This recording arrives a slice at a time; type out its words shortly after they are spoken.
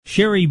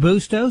Cheri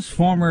Bustos,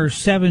 former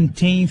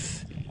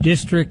 17th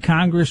District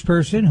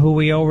Congressperson, who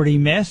we already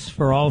miss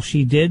for all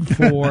she did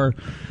for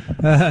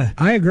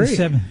I agree.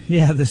 the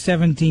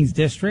 17th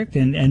District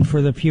and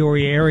for the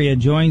Peoria area,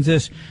 joins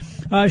us.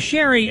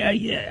 Cheri,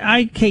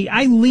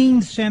 I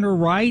lean center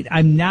right.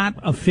 I'm not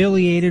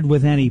affiliated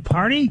with any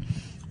party,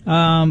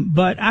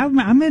 but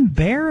I'm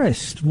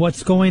embarrassed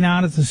what's going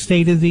on at the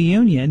State of the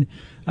Union.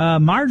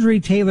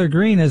 Marjorie Taylor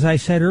Greene, as I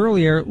said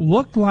earlier,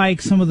 looked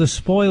like some of the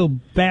spoiled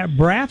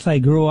brats I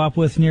grew up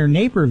with near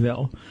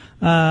Naperville,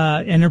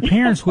 and her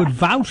parents would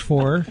vouch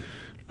for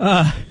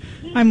her.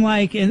 I'm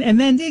like, and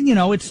then,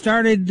 it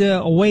started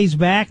a ways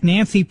back,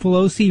 Nancy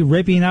Pelosi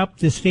ripping up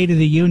the State of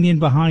the Union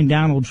behind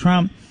Donald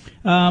Trump.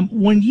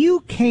 When you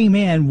came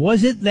in,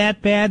 was it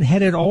that bad?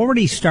 Had it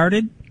already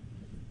started?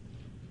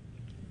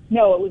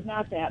 No, it was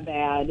not that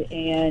bad.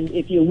 And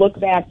if you look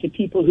back to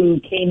people who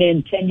came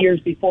in 10 years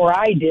before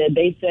I did,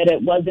 they said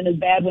it wasn't as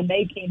bad when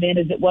they came in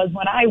as it was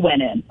when I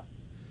went in.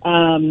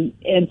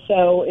 And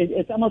so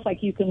it's almost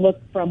like you can look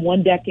from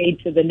one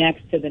decade to the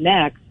next,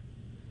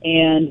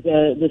 and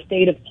the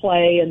state of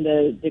play and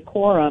the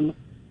decorum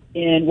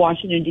in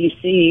Washington,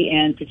 D.C.,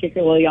 and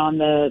particularly on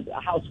the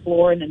House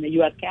floor and in the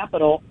U.S.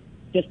 Capitol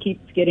just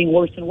keeps getting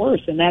worse and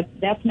worse, and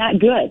that's not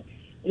good.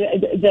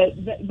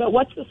 But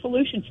what's the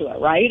solution to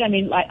it, right? I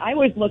mean, I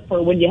always look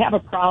for, when you have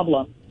a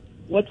problem,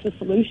 what's the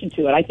solution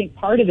to it? I think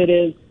part of it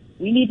is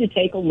we need to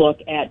take a look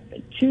at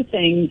two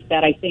things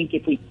that I think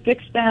if we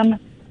fix them,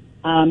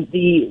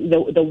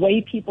 the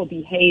way people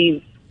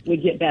behave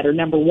would get better.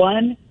 Number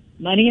one,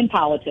 money in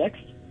politics.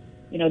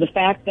 The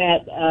fact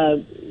that,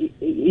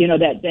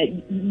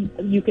 that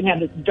you can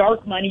have this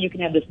dark money, you can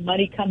have this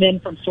money come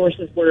in from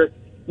sources where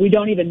we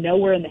don't even know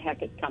where in the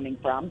heck it's coming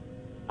from.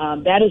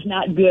 That is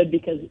not good,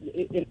 because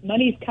if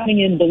money's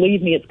coming in,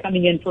 believe me, it's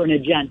coming in for an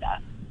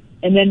agenda.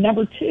 And then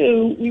number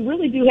two, we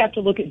really do have to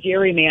look at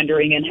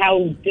gerrymandering and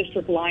how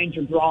district lines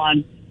are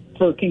drawn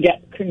for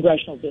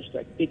congressional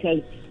districts,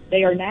 because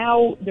there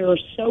are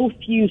so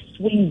few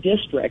swing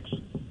districts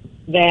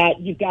that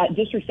you've got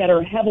districts that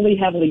are heavily,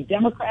 heavily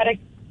Democratic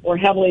or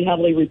heavily,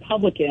 heavily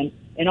Republican,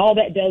 and all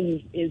that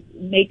does is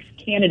makes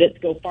candidates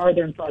go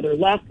farther and farther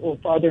left or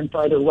farther and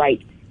farther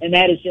right, and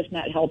that is just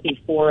not healthy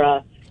for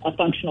a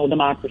functional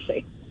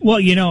democracy. Well,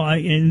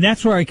 and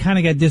that's where I kind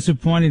of got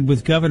disappointed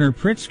with Governor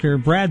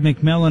Pritzker. Brad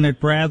McMillan at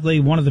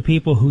Bradley, one of the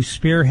people who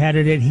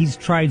spearheaded it, he's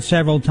tried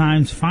several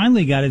times,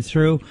 finally got it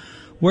through,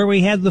 where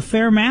we had the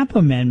Fair Map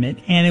Amendment,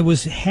 and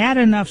it had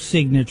enough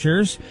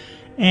signatures,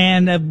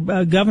 and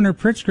Governor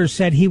Pritzker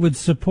said he would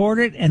support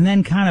it, and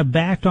then kind of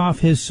backed off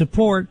his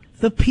support.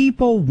 The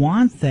people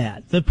want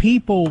that. The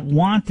people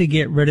want to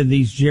get rid of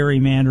these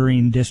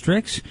gerrymandering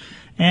districts.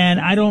 And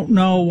I don't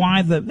know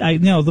why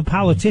the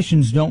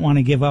politicians don't want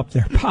to give up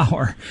their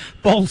power.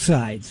 Both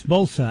sides.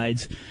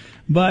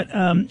 But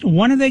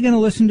when are they going to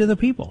listen to the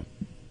people?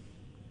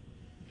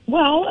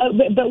 Well,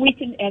 but we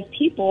can, as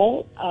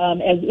people,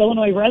 as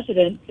Illinois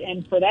residents,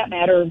 and for that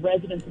matter,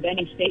 residents of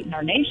any state in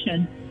our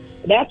nation,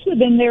 that's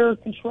within their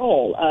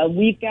control.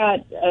 We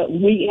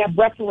have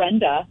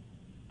referenda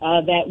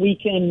that we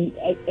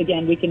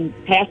can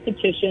pass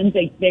petitions.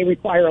 They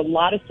require a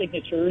lot of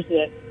signatures.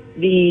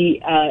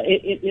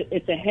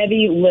 It's a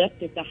heavy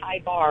lift. It's a high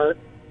bar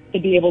to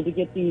be able to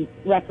get these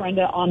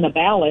referenda on the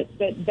ballot,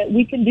 but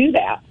we can do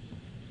that.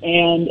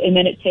 And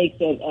then it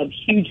takes a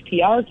huge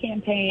PR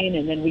campaign,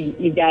 and then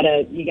you got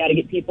to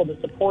get people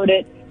to support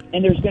it.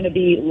 And there's going to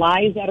be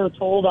lies that are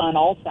told on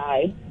all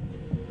sides.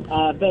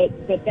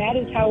 But that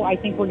is how I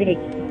think we're going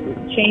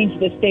to change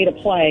the state of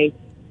play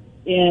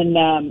in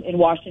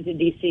Washington,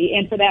 D.C.,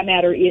 and for that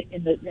matter,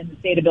 in the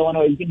state of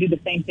Illinois. You can do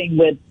the same thing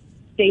with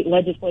state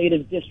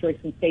legislative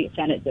districts and state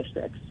Senate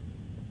districts.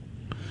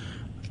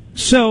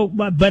 So,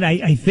 but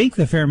I think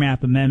the Fair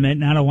Map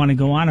Amendment, and I don't want to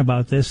go on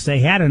about this, they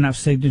had enough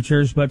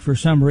signatures, but for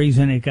some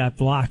reason it got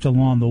blocked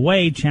along the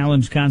way,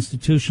 challenged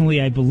constitutionally,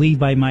 I believe,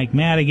 by Mike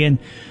Madigan.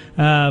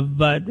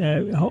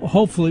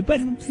 Hopefully.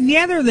 But the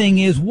other thing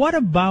is, what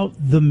about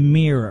the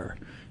mirror?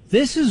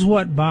 This is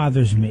what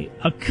bothers me.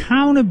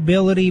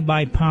 Accountability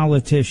by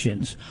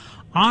politicians.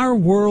 Our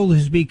world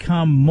has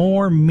become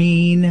more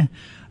mean,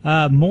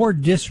 more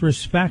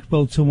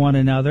disrespectful to one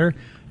another.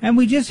 And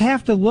we just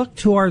have to look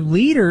to our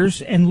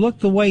leaders and look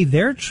the way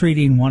they're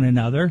treating one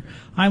another.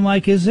 I'm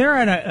like, is there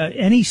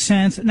any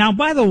sense? Now,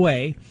 by the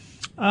way,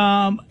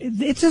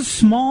 it's a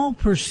small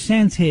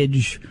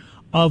percentage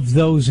of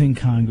those in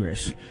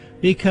Congress,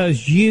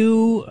 because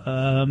you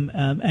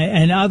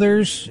and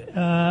others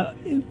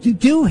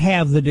do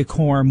have the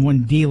decorum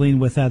when dealing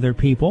with other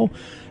people.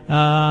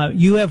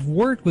 You have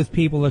worked with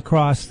people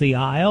across the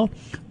aisle,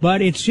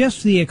 but it's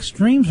just the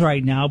extremes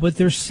right now. But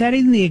they're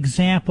setting the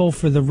example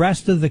for the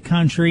rest of the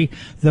country.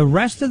 The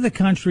rest of the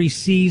country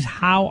sees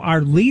how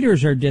our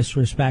leaders are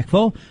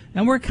disrespectful,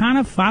 and we're kind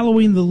of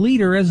following the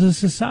leader as a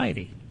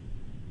society.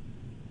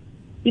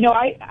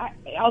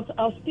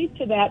 I'll speak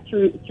to that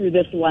through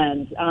this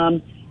lens.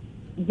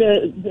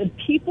 The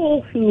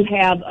people who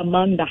have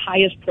among the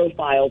highest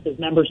profiles as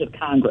members of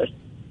Congress,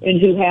 and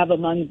who have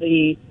among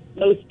the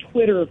most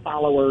Twitter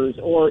followers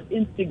or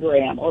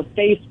Instagram or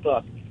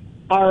Facebook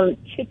are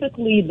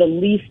typically the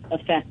least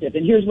effective.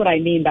 And here's what I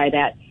mean by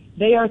that.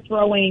 They are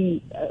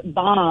throwing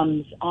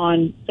bombs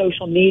on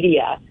social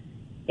media,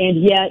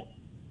 and yet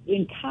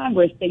in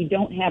Congress, they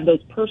don't have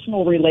those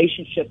personal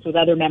relationships with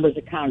other members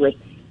of Congress.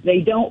 They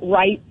don't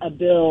write a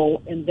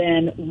bill and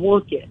then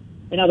work it.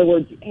 In other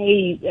words,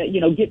 hey,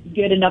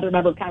 get another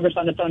member of Congress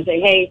on the phone and say,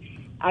 hey,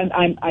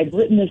 I've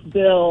written this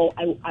bill.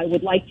 I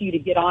would like you to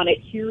get on it.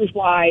 Here's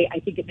why I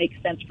think it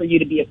makes sense for you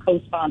to be a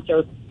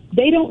co-sponsor.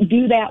 They don't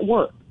do that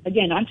work.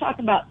 Again, I'm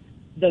talking about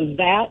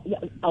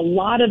a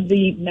lot of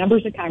the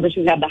members of Congress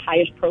who have the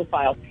highest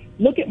profile.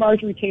 Look at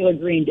Marjorie Taylor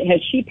Greene.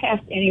 Has she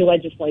passed any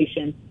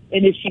legislation,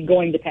 and is she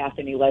going to pass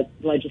any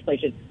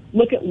legislation?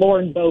 Look at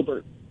Lauren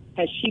Boebert.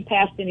 Has she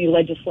passed any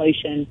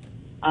legislation,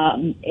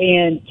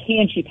 and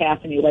can she pass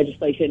any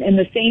legislation? And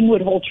the same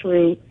would hold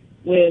true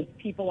with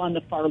people on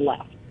the far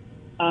left.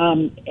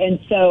 And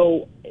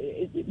so,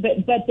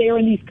 but they're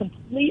in these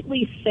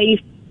completely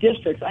safe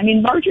districts. I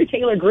mean, Marjorie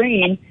Taylor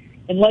Greene,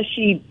 unless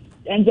she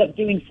ends up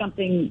doing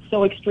something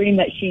so extreme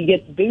that she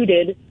gets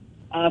booted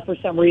for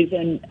some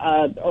reason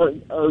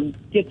or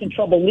gets in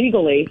trouble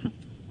legally,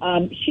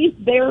 she's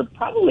there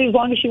probably as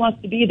long as she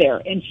wants to be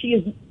there. And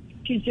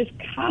she's just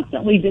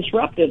constantly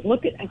disruptive.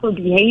 Look at her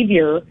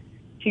behavior,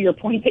 to your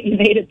point that you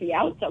made at the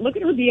outset. Look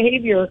at her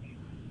behavior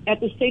at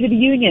the State of the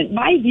Union.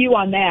 My view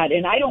on that,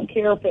 and I don't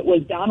care if it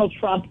was Donald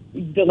Trump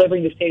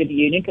delivering the State of the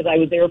Union, because I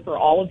was there for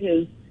all of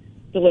his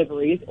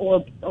deliveries,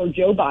 or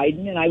Joe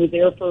Biden, and I was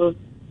there for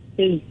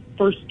his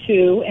first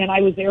two, and I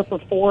was there for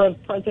four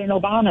of President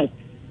Obama's.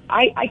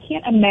 I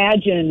can't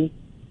imagine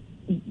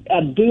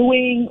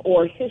booing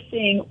or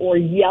hissing or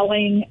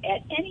yelling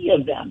at any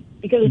of them,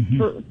 because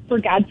for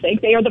God's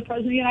sake, they are the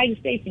President of the United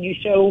States, and you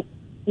show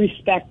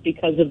respect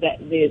because of that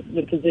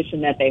the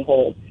position that they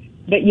hold.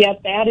 But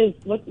yet that is,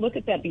 look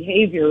at that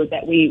behavior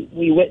that we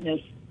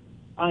witness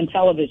on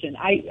television.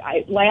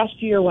 I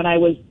last year, when I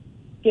was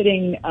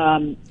sitting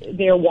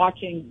there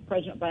watching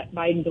President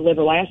Biden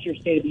deliver last year's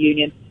State of the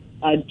Union,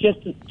 just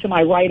to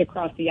my right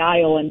across the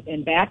aisle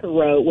and back a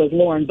row was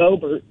Lauren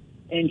Boebert,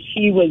 and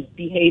she was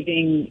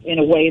behaving in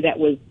a way that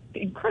was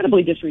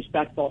incredibly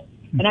disrespectful.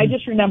 And I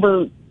just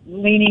remember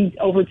leaning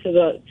over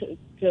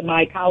to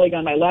my colleague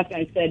on my left,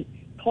 and I said,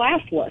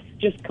 classless,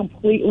 just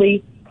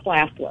completely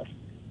classless.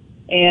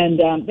 And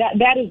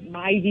that is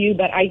my view,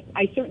 but I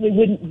certainly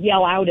wouldn't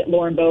yell out at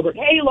Lauren Boebert,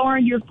 hey,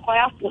 Lauren, you're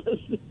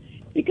classless,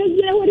 because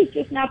you know what, it's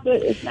just not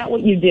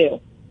what you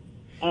do.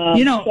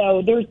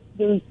 So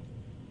there's.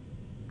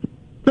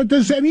 But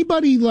does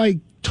anybody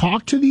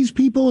talk to these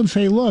people and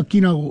say, look,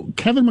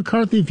 Kevin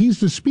McCarthy, if he's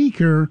the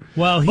speaker,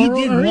 well, he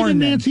did warn even them.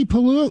 Nancy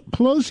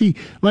Pelosi,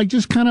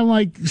 just kind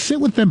of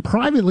sit with them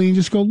privately and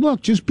just go,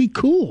 look, just be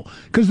cool,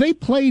 because they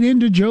played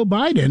into Joe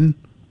Biden,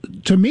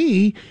 to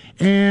me,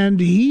 and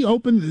he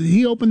opened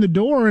the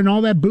door, and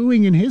all that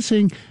booing and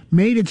hissing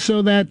made it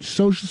so that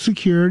Social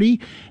Security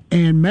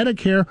and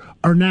Medicare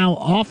are now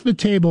off the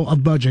table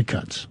of budget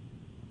cuts.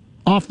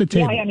 Off the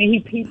table. Yeah,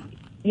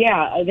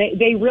 I mean,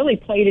 they really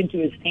played into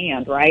his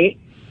hand, right?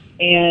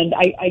 And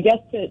I guess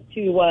to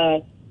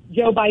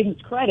Joe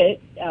Biden's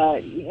credit,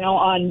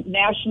 on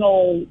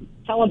national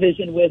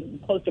television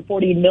with close to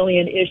 40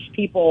 million-ish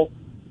people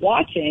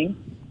watching,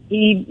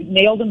 he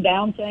nailed them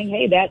down saying,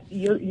 hey, that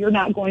you're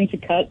not going to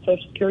cut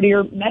Social Security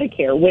or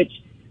Medicare, which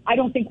I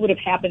don't think would have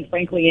happened,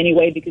 frankly,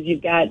 anyway, because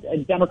you've got a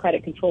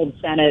Democratic-controlled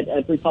Senate,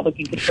 a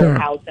Republican-controlled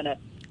House, and a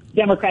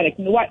Democrat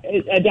in the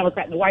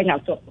White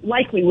House, so it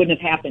likely wouldn't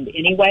have happened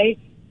anyway.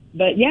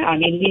 But yeah, I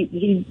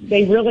mean,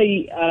 they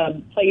really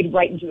played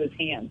right into his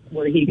hands,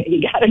 where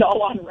he got it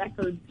all on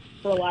record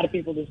for a lot of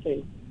people to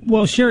see.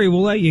 Well, Sherry,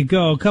 we'll let you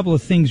go. A couple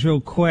of things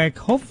real quick.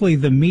 Hopefully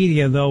the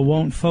media, though,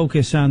 won't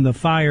focus on the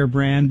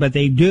firebrand, but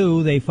they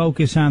do. They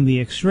focus on the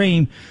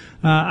extreme.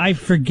 I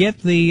forget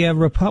the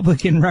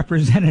Republican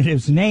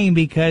representative's name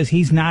because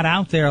he's not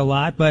out there a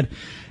lot, but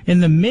in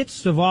the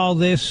midst of all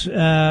this,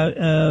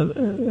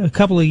 a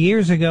couple of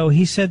years ago,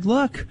 he said,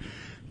 look,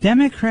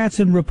 Democrats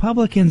and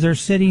Republicans are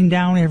sitting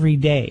down every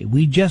day.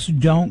 We just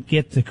don't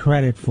get the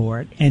credit for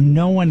it, and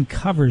no one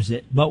covers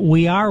it, but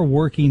we are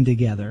working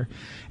together.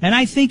 And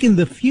I think in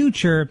the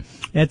future,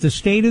 at the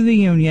State of the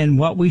Union,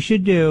 what we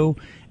should do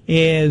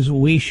is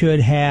we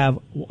should have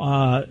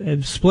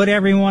split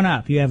everyone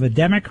up. You have a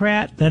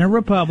Democrat, then a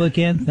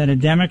Republican, then a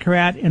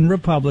Democrat and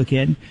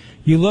Republican.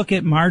 You look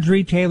at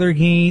Marjorie Taylor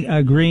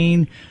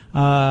Greene,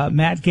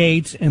 Matt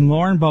Gaetz, and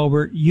Lauren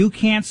Boebert. You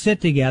can't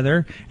sit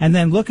together. And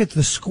then look at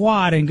the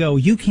squad and go,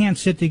 you can't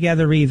sit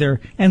together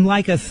either. And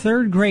like a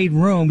third grade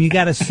room, you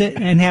got to sit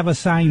and have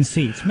assigned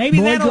seats.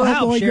 Maybe that'll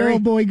help, Sherry.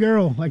 Boy,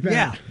 girl, like that.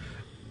 Yeah.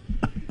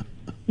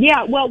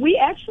 Yeah, well, we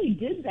actually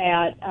did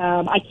that.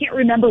 I can't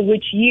remember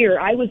which year.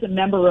 I was a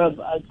member of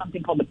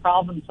something called the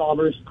Problem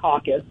Solvers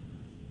Caucus,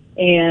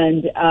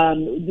 and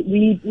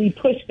we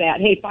pushed that.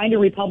 Hey, find a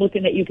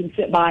Republican that you can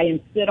sit by and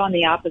sit on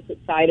the opposite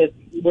side of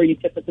where you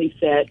typically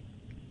sit.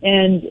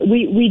 And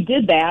we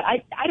did that.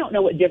 I don't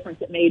know what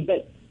difference it made,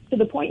 but to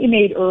the point you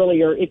made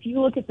earlier, if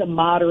you look at the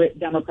moderate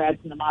Democrats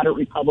and the moderate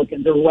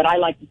Republicans, or what I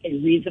like to say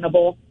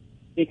reasonable,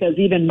 because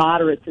even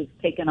moderates has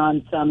taken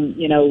on some,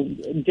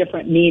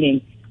 different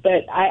meaning.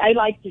 But I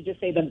like to just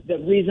say the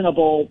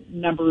reasonable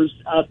members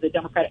of the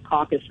Democratic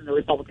caucus and the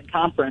Republican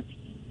conference.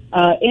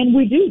 And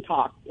we do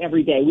talk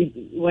every day.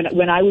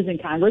 When I was in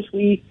Congress,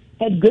 we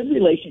had good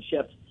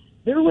relationships.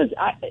 There was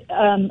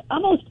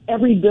almost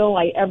every bill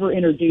I ever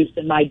introduced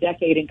in my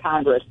decade in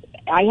Congress,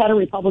 I had a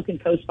Republican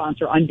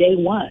co-sponsor on day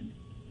one.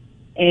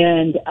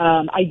 And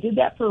I did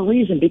that for a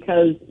reason,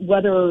 because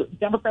whether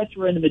Democrats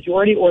were in the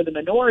majority or the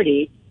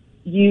minority,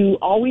 you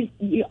always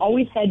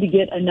had to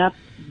get enough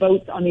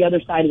votes on the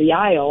other side of the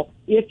aisle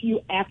if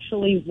you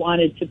actually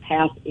wanted to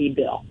pass a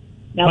bill.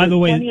 Now, there's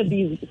plenty of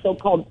these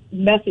so-called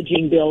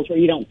messaging bills where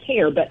you don't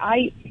care, but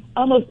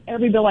almost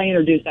every bill I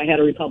introduced, I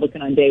had a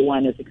Republican on day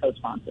one as a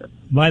co-sponsor.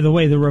 By the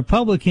way, the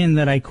Republican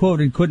that I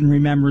quoted, couldn't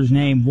remember his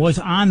name, was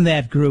on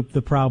that group,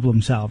 the Problem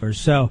Solvers.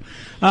 So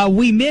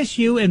we miss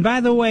you. And by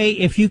the way,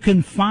 if you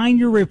can find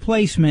your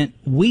replacement,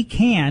 we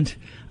can't.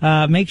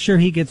 Make sure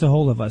he gets a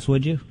hold of us,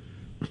 would you?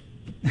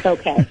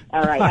 Okay.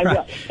 All right. I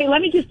will. Hey,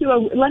 let me just do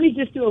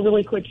a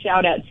really quick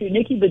shout out to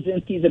Nikki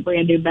Budzinski, is a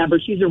brand new member.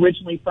 She's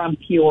originally from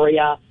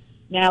Peoria,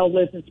 now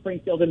lives in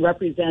Springfield and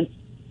represents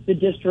the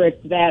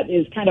district that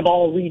is kind of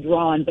all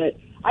redrawn. But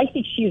I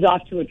think she's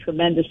off to a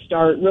tremendous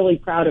start. Really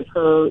proud of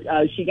her.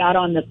 She got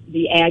on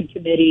the Ag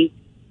Committee,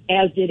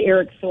 as did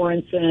Eric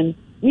Sorensen.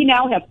 We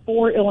now have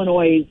 4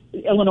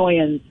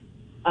 Illinoisans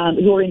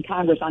who are in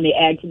Congress on the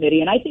Ag Committee,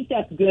 and I think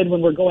that's good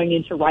when we're going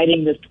into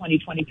writing this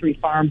 2023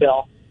 Farm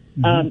Bill.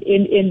 Mm-hmm.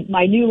 In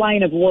my new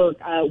line of work,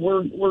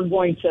 we're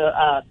going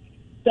to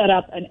set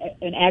up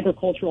an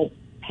agricultural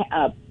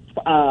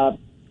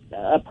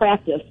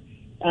practice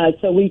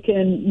so we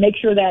can make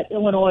sure that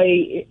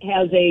Illinois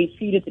has a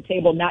seat at the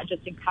table, not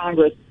just in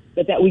Congress,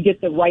 but that we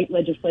get the right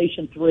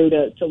legislation through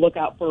to look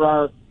out for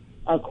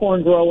our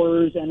corn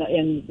growers and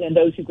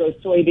those who grow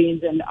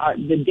soybeans, and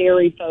the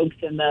dairy folks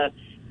and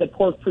the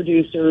pork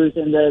producers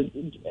and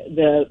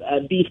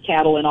the beef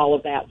cattle and all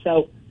of that.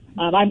 So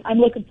I'm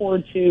looking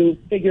forward to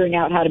figuring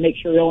out how to make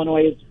sure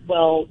Illinois is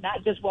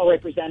not just well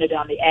represented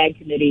on the Ag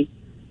Committee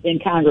in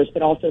Congress,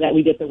 but also that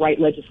we get the right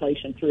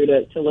legislation through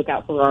to look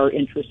out for our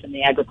interests in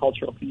the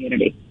agricultural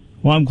community.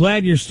 Well, I'm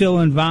glad you're still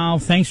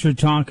involved. Thanks for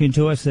talking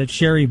to us. That's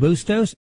Cheri Bustos.